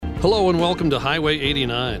Hello and welcome to Highway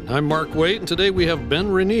 89. I'm Mark Waite, and today we have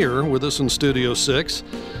Ben Rainier with us in Studio 6.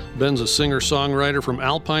 Ben's a singer-songwriter from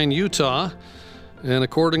Alpine, Utah, and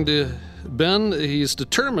according to Ben, he's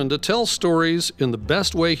determined to tell stories in the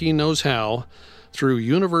best way he knows how through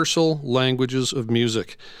universal languages of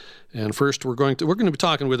music. And first, we're going to be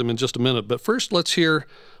talking with him in just a minute, but first let's hear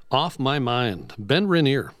Off My Mind, Ben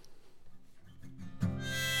Rainier.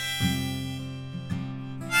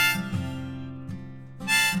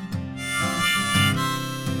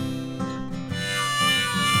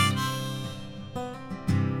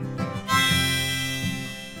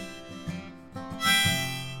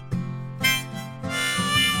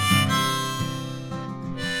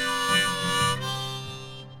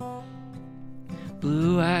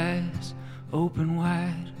 Blue eyes, open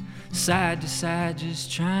wide, side to side,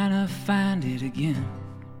 just trying to find it again.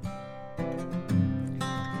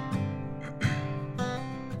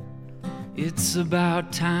 It's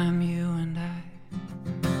about time you and I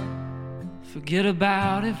forget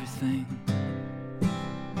about everything.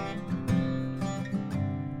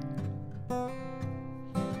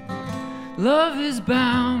 Love is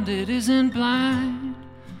bound, it isn't blind,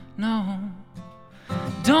 no.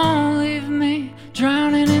 Don't leave me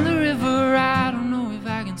drowning in the river. I don't know if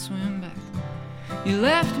I can swim back. You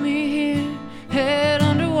left me here, head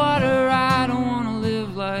underwater. I don't want to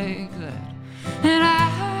live like that. And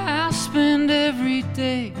I'll spend every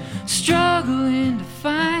day struggling to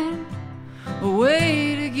find a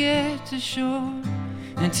way to get to shore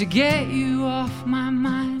and to get you off my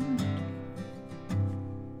mind.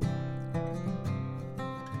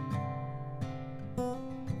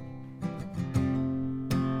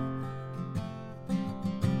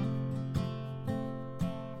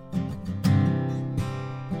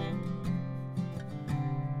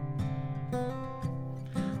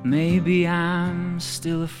 Maybe I'm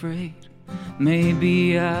still afraid.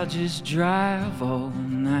 Maybe I'll just drive all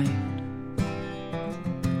night.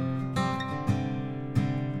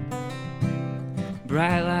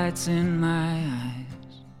 Bright lights in my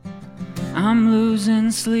eyes. I'm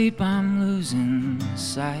losing sleep, I'm losing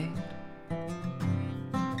sight.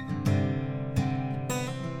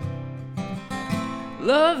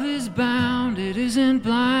 Love is bound, it isn't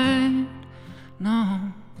blind, no.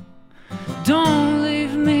 Don't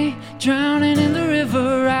leave me drowning in the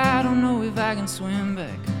river. I don't know if I can swim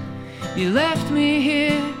back. You left me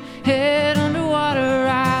here, head underwater.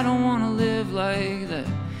 I don't want to live like that.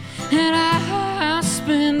 And I'll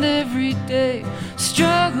spend every day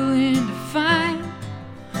struggling to find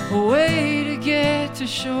a way to get to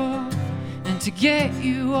shore and to get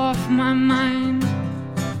you off my mind.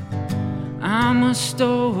 I'm a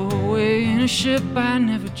stowaway in a ship I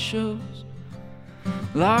never chose,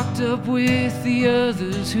 locked up with the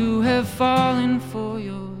others who have fallen for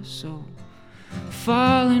your soul,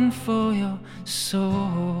 fallen for your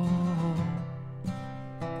soul.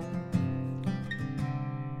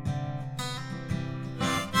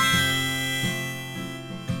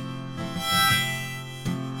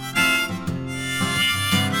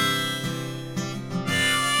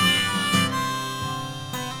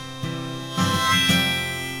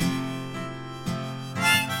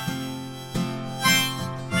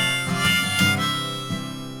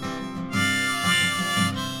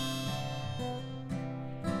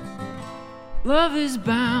 Love is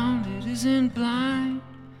bound, it isn't blind,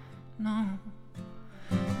 no.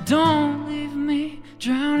 Don't leave me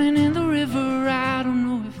drowning in the river. I don't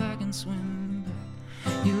know if I can swim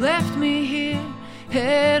back. You left me here,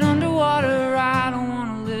 head underwater. I don't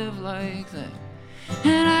want to live like that.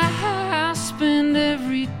 And I'll spend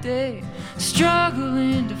every day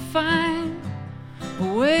struggling to find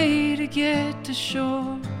a way to get to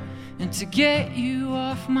shore and to get you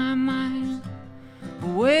off my mind. A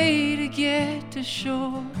way to get to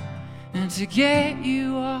shore and to get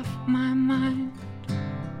you off my mind.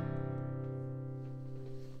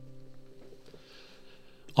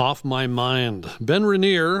 Off My Mind. Ben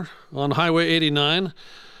Rainier on Highway 89.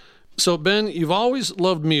 So, Ben, you've always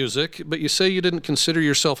loved music, but you say you didn't consider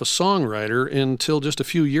yourself a songwriter until just a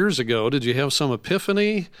few years ago. Did you have some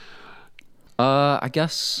epiphany? I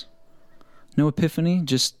guess no epiphany,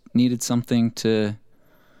 just needed something to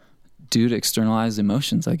do to externalize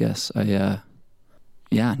emotions, I guess. I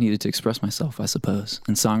needed to express myself, I suppose.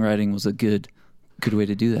 And songwriting was a good way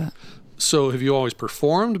to do that. So have you always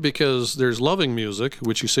performed? Because there's loving music,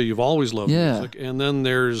 which you say you've always loved music, and then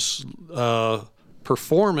there's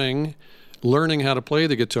performing, learning how to play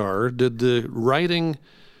the guitar. Did the writing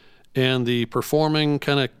and the performing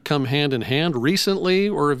kind of come hand in hand recently,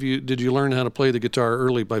 or did you learn how to play the guitar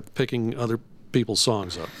early by picking other people's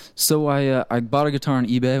songs up? So I bought a guitar on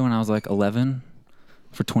eBay when I was like 11,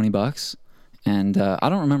 for $20. And I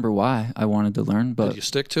don't remember why I wanted to learn, but Did you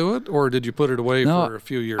stick to it, or did you put it away No, for a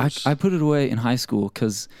few years? I put it away in high school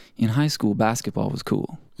because in high school basketball was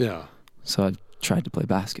cool. Yeah. So I tried to play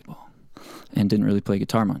basketball and didn't really play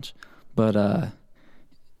guitar much. But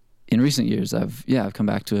in recent years, I've come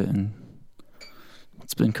back to it, and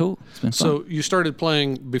it's been cool. It's been fun. So you started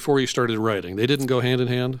playing before you started writing. They didn't go hand in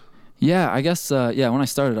hand? Yeah, I guess. When I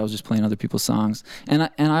started, I was just playing other people's songs,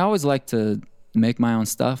 and I always liked to make my own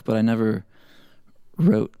stuff, but I never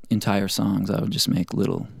wrote entire songs. I would just make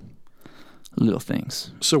little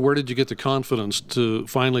things. So where did you get the confidence to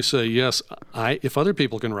finally say, yes, if other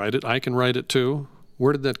people can write it, I can write it too?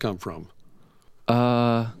 Where did that come from?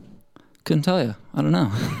 Couldn't tell you. I don't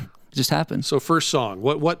know. It just happened. So first song,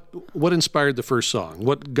 what inspired the first song?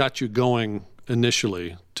 What got you going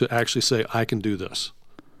initially to actually say, I can do this?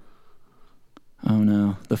 Oh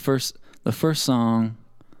no. The first song,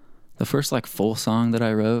 the first like full song that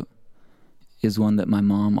I wrote is one that my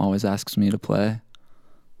mom always asks me to play.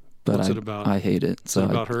 But What's it about? I hate it, so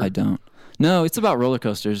about her? I don't. No, it's about roller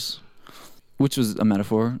coasters, which was a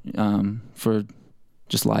metaphor for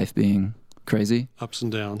just life being crazy. Ups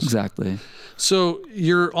and downs. Exactly. So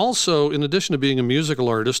you're also, in addition to being a musical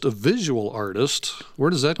artist, a visual artist.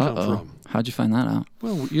 Where does that come from? How'd you find that out?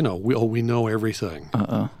 Well, we know everything.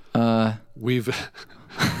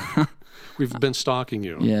 We've been stalking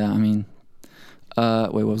you. Yeah, I mean,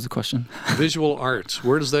 wait, what was the question? Visual arts.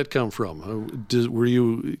 Where does that come from? Were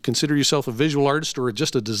you consider yourself a visual artist or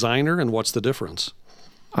just a designer, and what's the difference?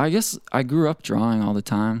 I guess I grew up drawing all the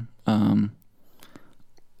time.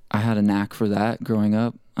 I had a knack for that growing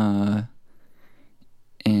up.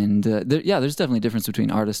 There's definitely a difference between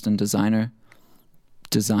artist and designer.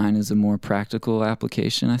 Design is a more practical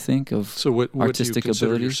application, I think, of what artistic do you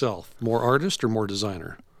consider abilities. yourself? More artist or more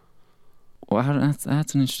designer? Well, that's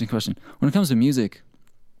an interesting question. When it comes to music,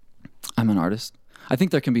 I'm an artist. I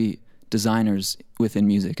think there can be designers within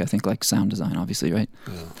music. I think like sound design, obviously, right?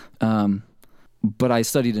 Yeah. But I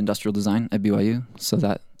studied industrial design at BYU, so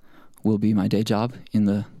that will be my day job in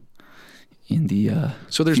the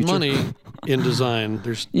So there's future. money in design.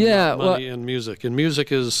 There's money in music, and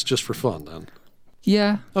music is just for fun then.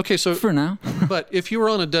 Yeah. Okay, so For now. but if you were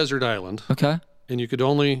on a desert island Okay. and you could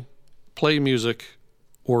only play music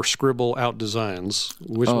or scribble out designs,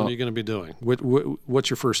 which one are you going to be doing? What's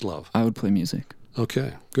your first love? I would play music.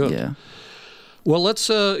 Okay, good. Yeah. Well, let's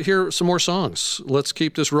hear some more songs. Let's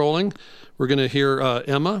keep this rolling. We're going to hear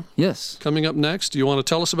Emma Yes. coming up next. Do you want to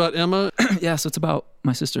tell us about Emma? Yeah, so it's about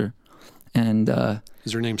my sister. And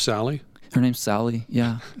Is her name Sally? her name's Sally.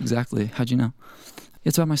 Yeah, exactly. How'd you know?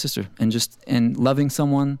 It's about my sister and loving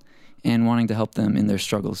someone and wanting to help them in their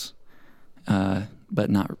struggles, but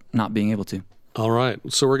not being able to. All right.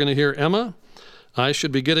 So we're going to hear Emma. I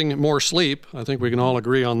should be getting more sleep. I think we can all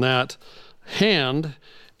agree on that. Hand.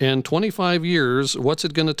 And 25 years, what's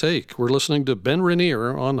it going to take? We're listening to Ben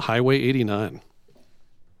Rainier on Highway 89.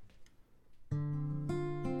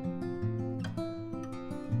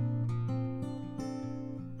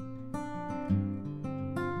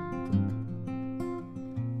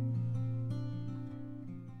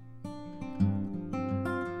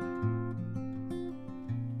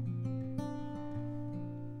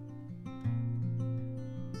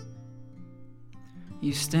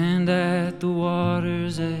 You stand at the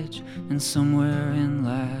water's edge, and somewhere in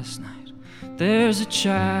last night there's a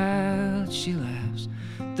child, she laughs.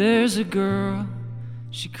 There's a girl,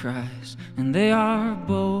 she cries, and they are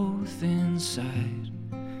both inside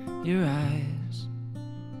your eyes.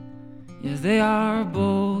 Yeah, they are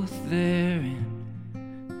both there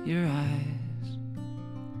in your eyes.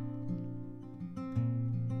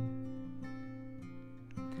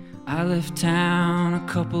 I left town a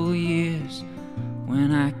couple years.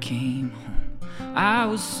 When I came home, I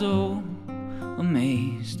was so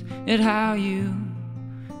amazed at how you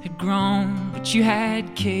had grown, but you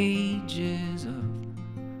had cages of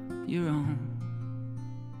your own.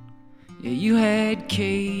 Yeah, you had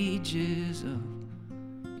cages of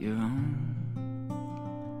your own.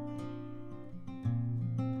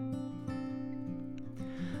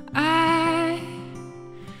 I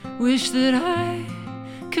wish that I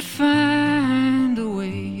could find a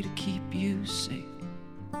way to keep you safe.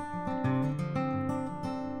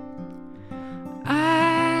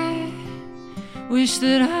 I wish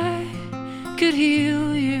that I could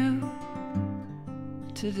heal you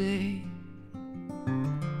today,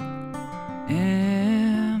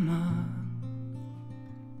 Emma.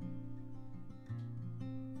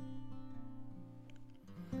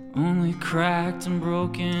 Only cracked and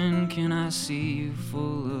broken can I see you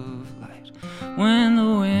full of light when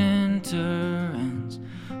the winter ends,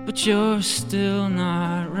 but you're still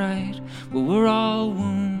not right. Well, we're all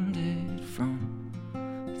wounded from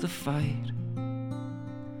the fight.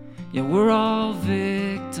 Yeah, we're all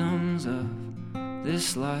victims of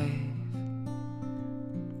this life.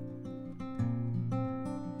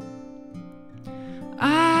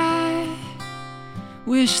 I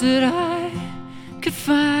wish that I could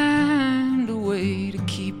find a way to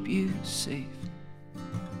keep you safe.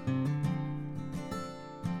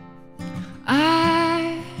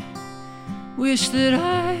 I wish that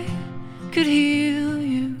I could heal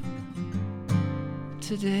you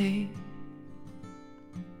today.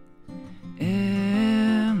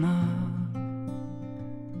 Emma,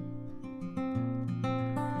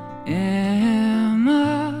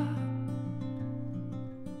 Emma,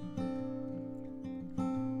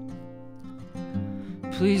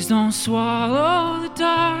 please don't swallow the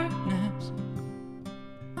darkness.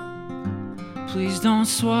 Please don't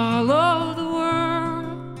swallow the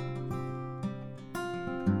world.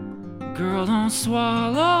 Girl, don't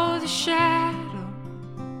swallow the shadow.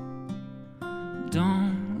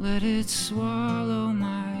 Don't let it swallow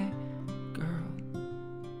my girl.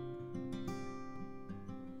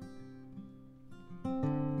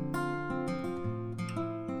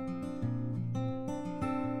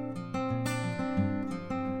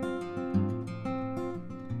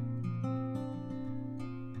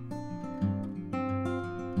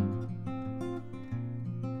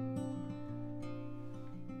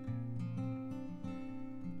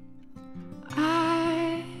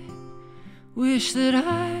 I wish that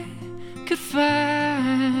I could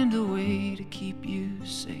find a way to keep you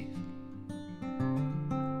safe.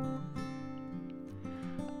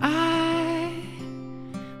 I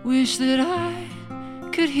wish that I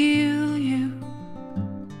could heal you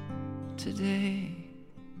today.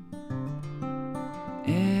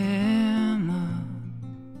 Emma,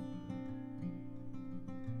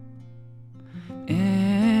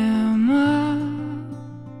 Emma,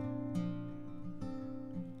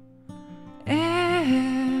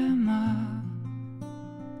 Emma.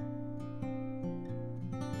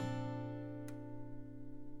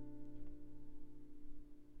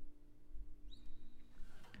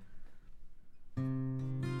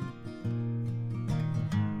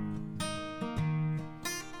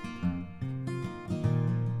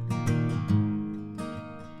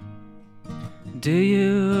 Do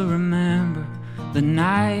you remember the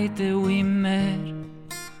night that we met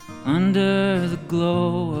under the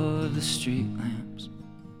glow of the street lamps,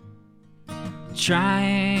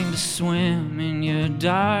 trying to swim in your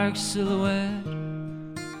dark silhouette?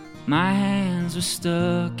 My hands were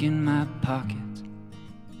stuck in my pockets,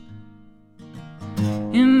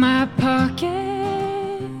 in my pockets.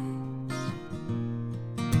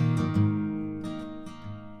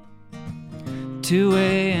 2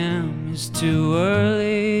 a.m. is too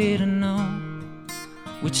early to know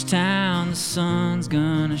which town the sun's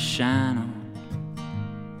gonna shine on,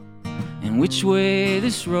 and which way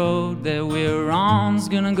this road that we're on's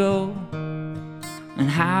gonna go, and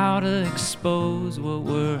how to expose what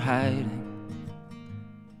we're hiding,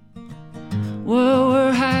 what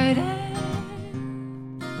we're hiding.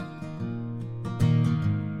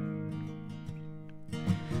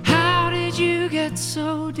 How did you get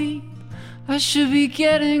so deep? I should be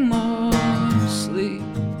getting more sleep.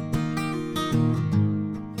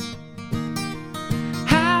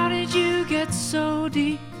 How did you get so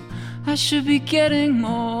deep? I should be getting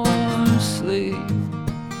more sleep.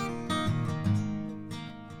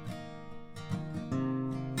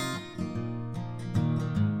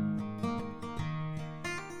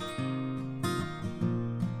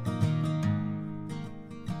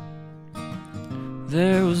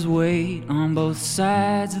 There was weight on both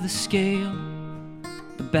sides of the scale,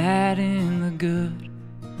 the bad and the good,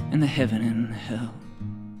 and the heaven and the hell.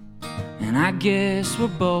 And I guess we're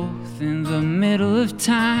both in the middle of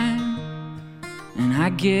time, and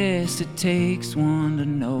I guess it takes one to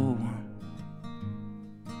know one.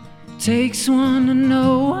 Takes one to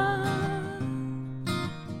know one.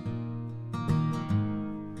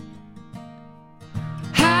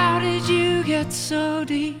 How did you get so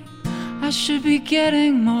deep? I should be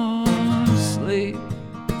getting more sleep.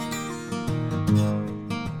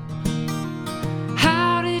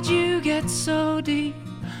 How did you get so deep?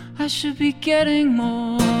 I should be getting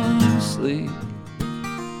more sleep.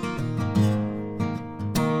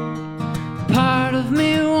 Part of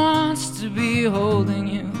me wants to be holding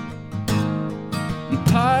you, and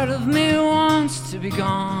part of me wants to be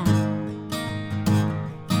gone.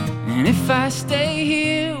 And if I stay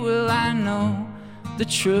here, will I know the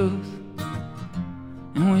truth?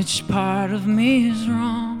 And which part of me is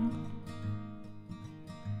wrong?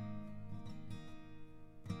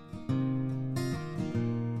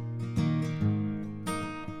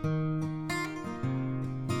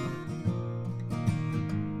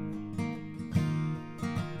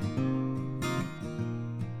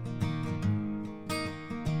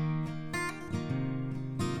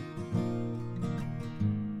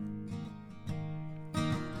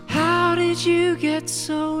 did you get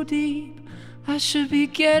so deep? I should be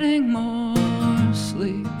getting more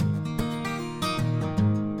sleep.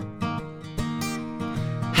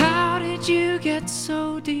 How did you get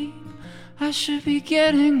so deep? I should be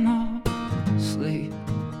getting more sleep.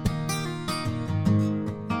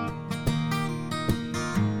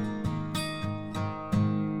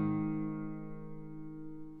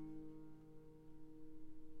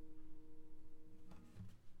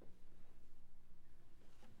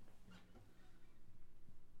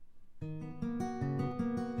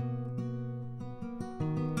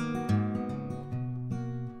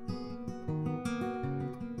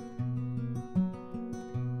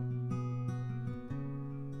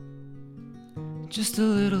 Just a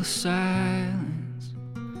little silence,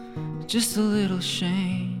 just a little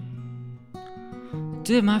shame.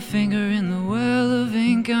 Dip my finger in the well of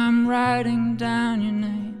ink, I'm writing down your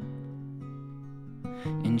name.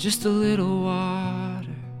 In just a little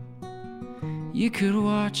water, you could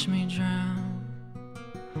watch me drown.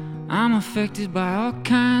 I'm affected by all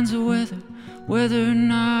kinds of weather, whether or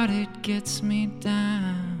not it gets me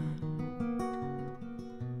down.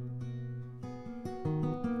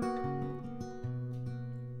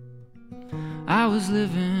 I was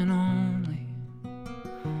living only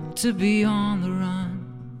to be on the run.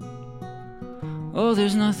 Oh,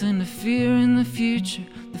 there's nothing to fear in the future.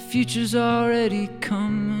 The future's already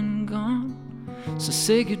come and gone. So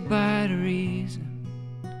say goodbye to reason.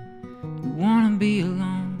 You wanna be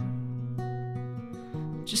alone.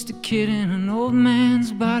 Just a kid in an old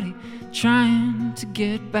man's body, trying to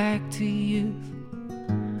get back to youth.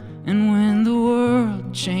 And when the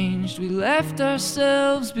world changed, we left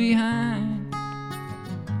ourselves behind.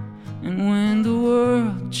 And when the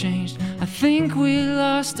world changed, I think we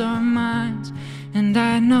lost our minds. And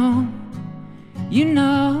I know, you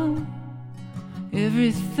know,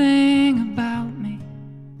 everything about me,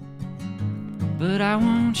 but I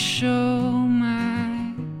won't show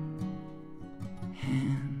my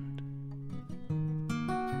hand.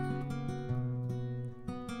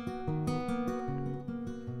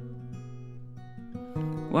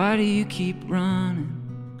 Why do you keep running?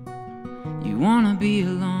 You wanna be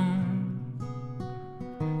alone.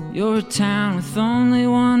 You're a town with only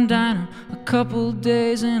one diner, a couple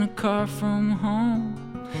days in a car from home.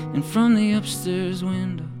 And from the upstairs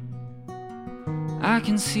window, I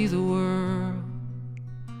can see the world.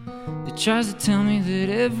 It tries to tell me that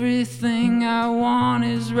everything I want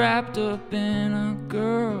is wrapped up in a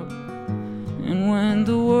girl. And when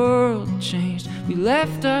the world changed, we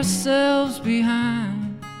left ourselves behind.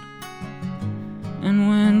 And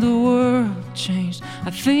when the world changed,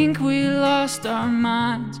 I think we lost our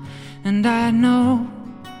minds. And I know,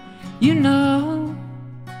 you know,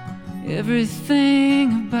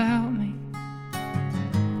 everything about me,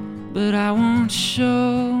 but I won't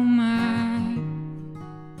show my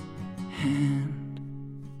hand.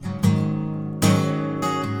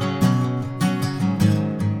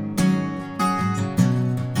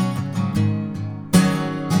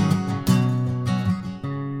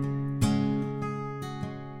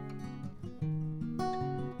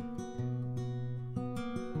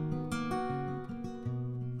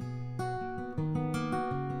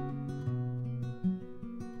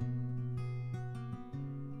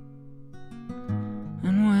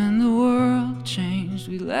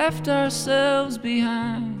 We left ourselves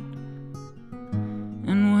behind.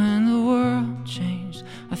 And when the world changed,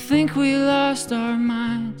 I think we lost our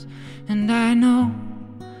minds. And I know,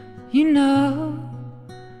 you know,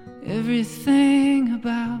 everything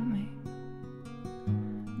about me,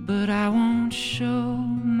 but I won't show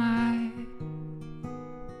my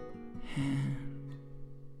hand.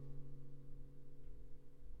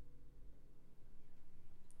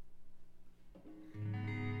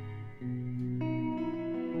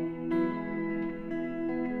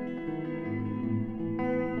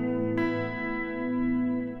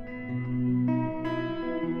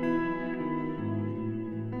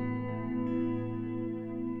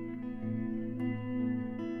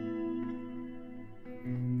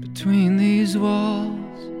 Between these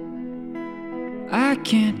walls, I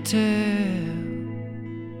can't tell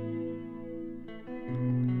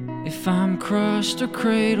if I'm crushed or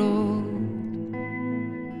cradled.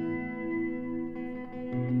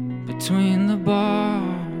 Between the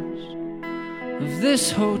bars of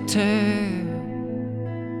this hotel,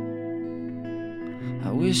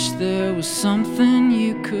 I wish there was something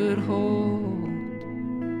you could hold.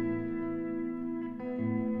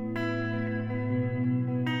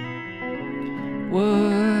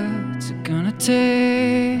 What's it gonna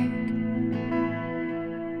take?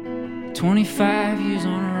 25 years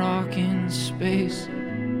on a rock in space.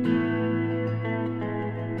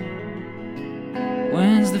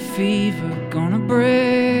 fever gonna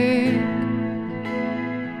break?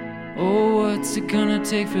 Oh, what's it gonna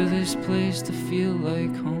take for this place to feel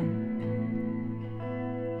like home?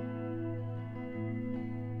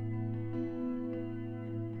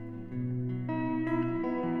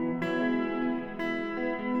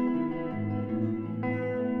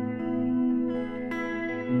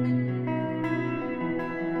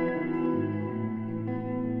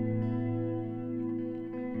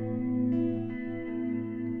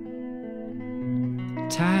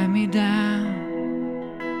 Tie me down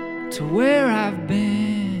to where I've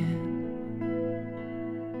been.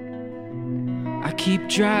 I keep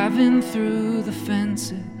driving through the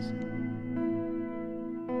fences.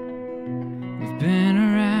 We've been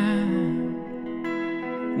around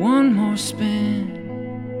one more spin,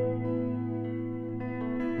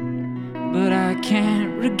 but I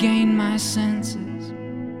can't regain my senses.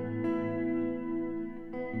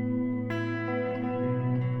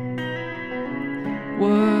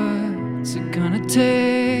 What's it gonna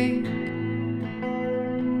take?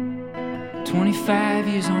 25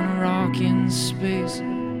 years on a rock in space.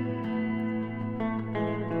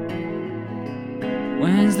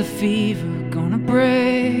 When's the fever gonna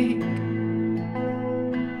break?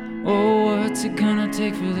 Oh, what's it gonna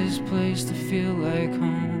take for this place to feel like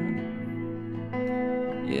home?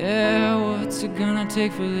 Yeah, what's it gonna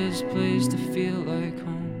take for this place to feel like home?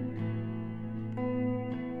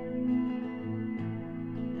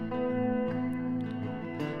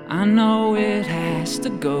 I know it has to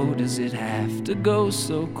go, does it have to go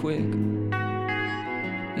so quick?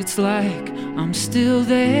 It's like I'm still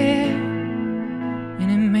there,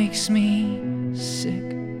 and it makes me sick.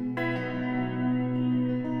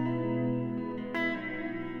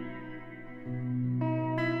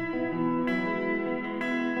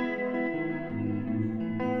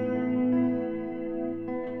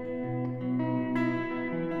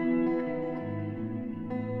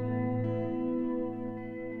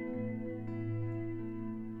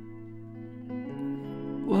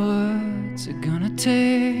 What's it gonna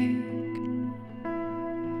take?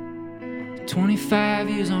 25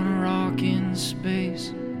 years on a rock in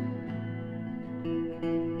space.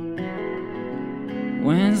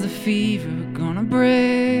 When's the fever gonna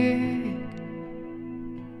break?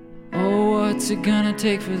 Oh, what's it gonna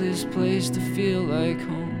take for this place to feel like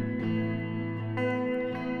home?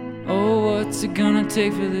 Oh, what's it gonna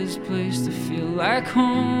take for this place to feel like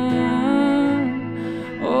home?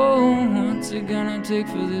 Oh, what's it gonna take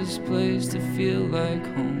for this place to feel like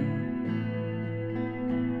home?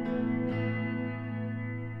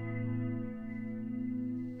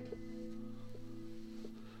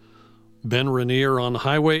 Ben Rainier on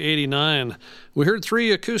Highway 89. We heard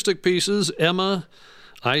three acoustic pieces, Emma,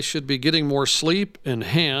 I Should Be Getting More Sleep, and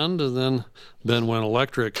Hand, and then Ben went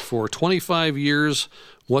electric for 25 years.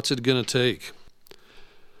 What's it gonna take?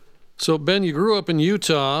 So, Ben, you grew up in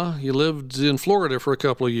Utah, you lived in Florida for a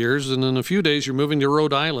couple of years, and in a few days you're moving to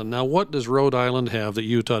Rhode Island. Now, what does Rhode Island have that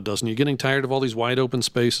Utah doesn't? You getting tired of all these wide open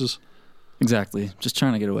spaces? Exactly. Just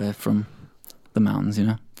trying to get away from the mountains, you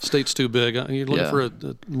know? State's too big. You're looking for a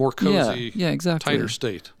more cozy, yeah, exactly. tighter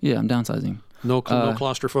state. Yeah, I'm downsizing. No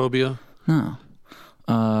claustrophobia? No.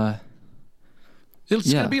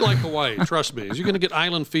 It's going to be like Hawaii, trust me. You're going to get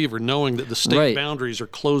island fever knowing that the state boundaries are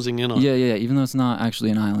closing in on you. Yeah. Even though it's not actually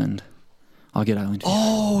an island, I'll get island fever.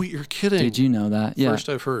 Oh, you're kidding. Did you know that? Yeah. First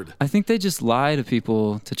I've heard. I think they just lie to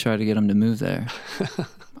people to try to get them to move there.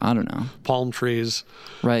 I don't know. Palm trees.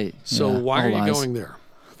 Right. So why are you going there?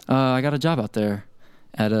 I got a job out there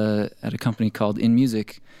at a company called In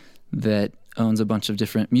Music that owns a bunch of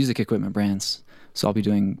different music equipment brands. So I'll be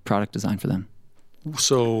doing product design for them.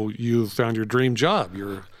 So you found your dream job.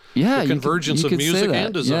 The convergence of you music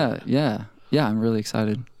and design. Yeah. I'm really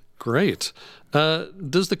excited. Great.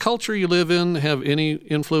 Does the culture you live in have any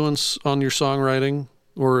influence on your songwriting,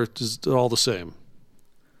 or is it all the same?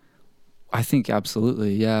 I think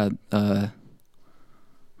absolutely, yeah. I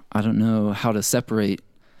don't know how to separate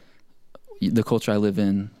the culture I live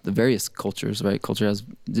in, the various cultures, right? Culture has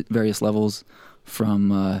various levels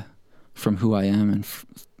from who I am and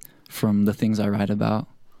from the things I write about.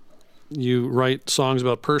 You write songs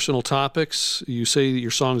about personal topics. You say that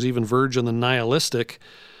your songs even verge on the nihilistic.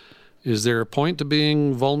 Is there a point to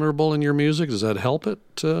being vulnerable in your music? Does that help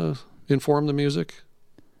it inform the music?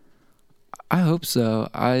 I hope so.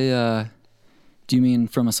 Do you mean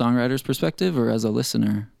from a songwriter's perspective or as a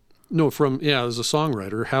listener? No, as a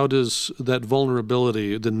songwriter, how does that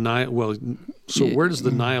vulnerability, where does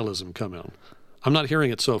the nihilism come in? I'm not hearing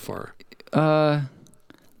it so far.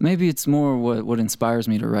 Maybe it's more what inspires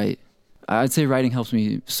me to write. I'd say writing helps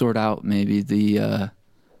me sort out maybe the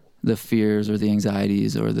the fears or the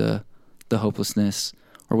anxieties or the hopelessness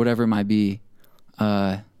or whatever it might be.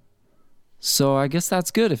 So I guess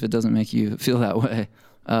that's good if it doesn't make you feel that way.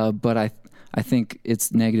 But I think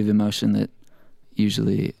it's negative emotion that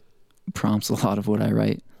usually prompts a lot of what I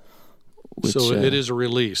write. Which, so it is a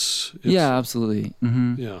release. Yeah, absolutely.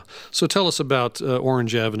 Mm-hmm. Yeah. So tell us about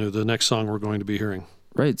Orange Avenue, the next song we're going to be hearing.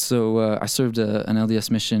 Right. So I served an LDS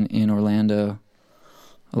mission in Orlando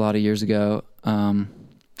a lot of years ago.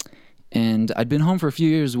 And I'd been home for a few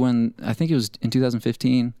years when, I think it was in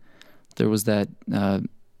 2015, there was that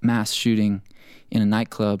mass shooting in a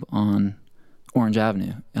nightclub on Orange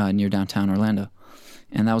Avenue near downtown Orlando.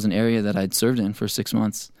 And that was an area that I'd served in for 6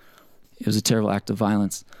 months. It was a terrible act of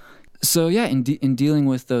violence. So yeah, in dealing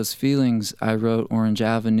with those feelings, I wrote Orange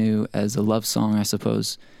Avenue as a love song, I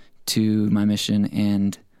suppose, to my mission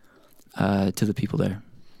and to the people there.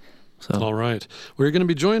 So. All right. We're going to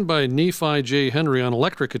be joined by Nephi J. Henry on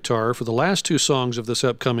electric guitar for the last two songs of this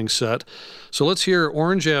upcoming set. So let's hear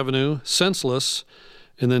Orange Avenue, Senseless,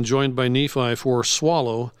 and then joined by Nephi for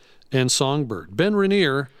Swallow and Songbird. Ben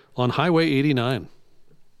Rainier on Highway 89.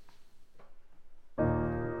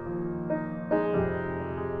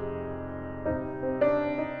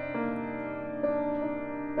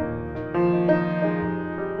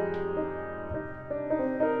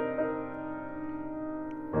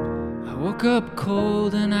 Woke up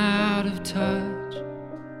cold and out of touch.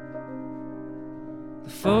 The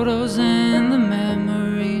photos and the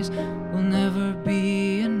memories will never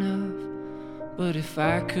be enough. But if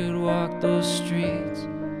I could walk those streets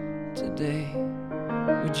today,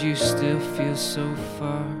 would you still feel so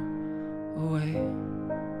far away?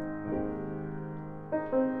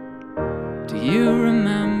 Do you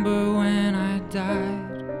remember when I died?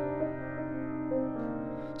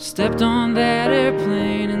 Stepped on that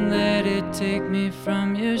airplane and let it take me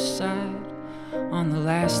from your side on the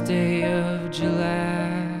last day of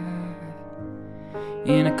July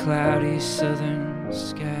in a cloudy southern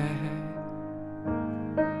sky.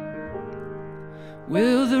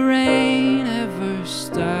 Will the rain ever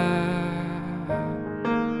stop?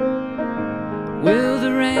 Will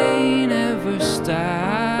the rain ever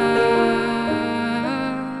stop?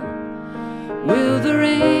 Will the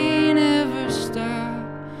rain ever stop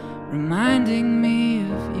reminding me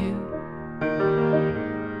of you?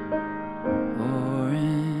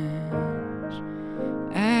 Orange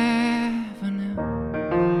Avenue.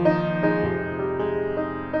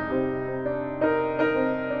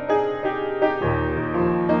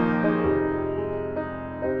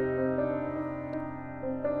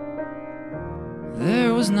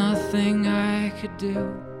 There was nothing I could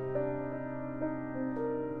do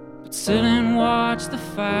but sit and watch the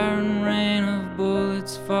fire and rain of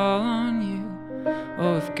bullets fall on you.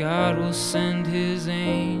 Oh, if God will send his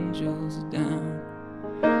angels down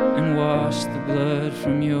and wash the blood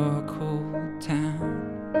from your cold town.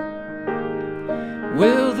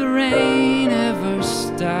 Will the rain ever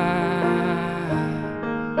stop?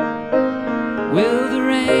 Will the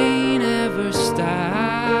rain ever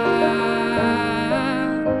stop?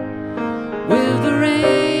 Will the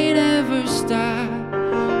rain ever stop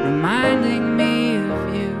reminding me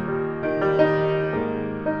of you?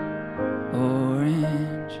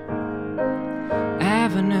 Orange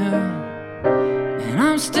Avenue. And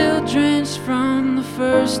I'm still drenched from the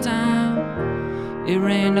first time it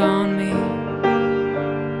rained on me.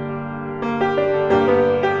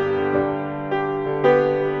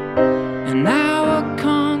 And now a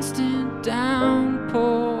constant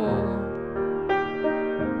downpour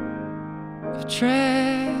of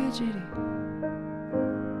tragedy.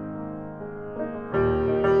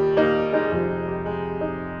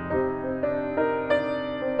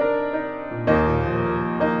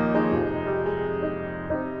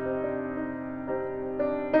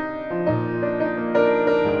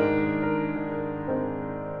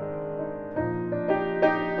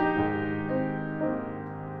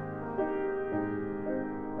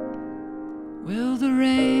 Will the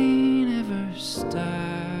rain ever stop?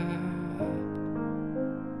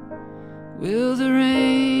 Will the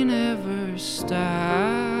rain ever stop?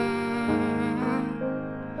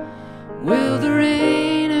 Will the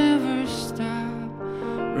rain ever stop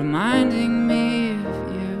reminding me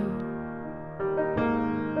of you?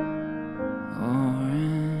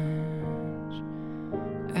 Orange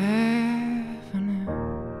Avenue.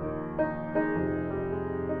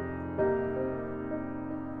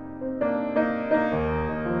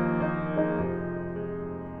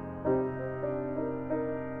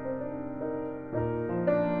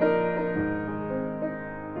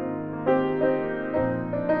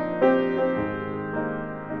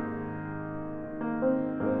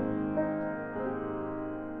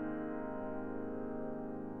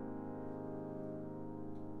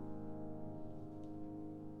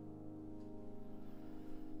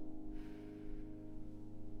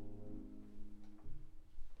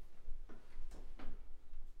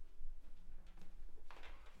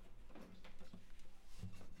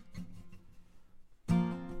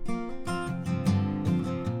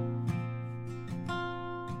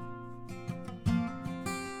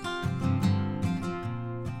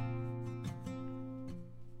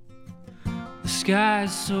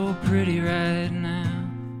 sky's so pretty right now.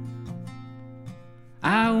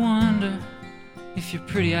 I wonder if your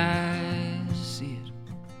pretty eyes see it.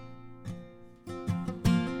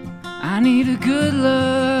 I need a good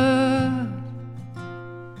love.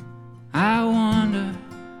 I wonder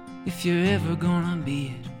if you're ever gonna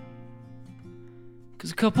be it.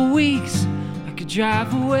 'Cause a couple weeks I could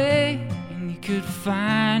drive away and you could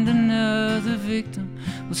find another victim.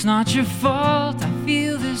 Well, it's not your fault I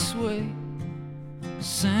feel this way,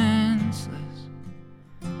 senseless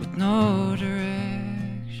with no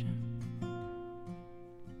direction.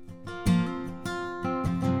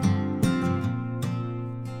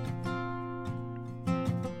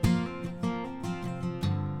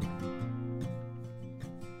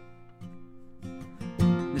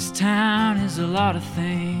 This town is a lot of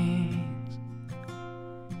things.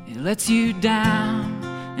 It lets you down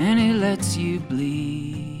and it lets you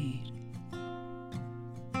bleed.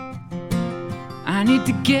 I need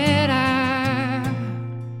to get out,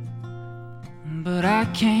 but I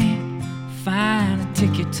can't find a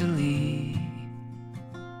ticket to leave.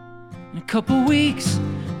 In a couple weeks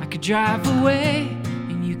I could drive away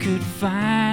and you could find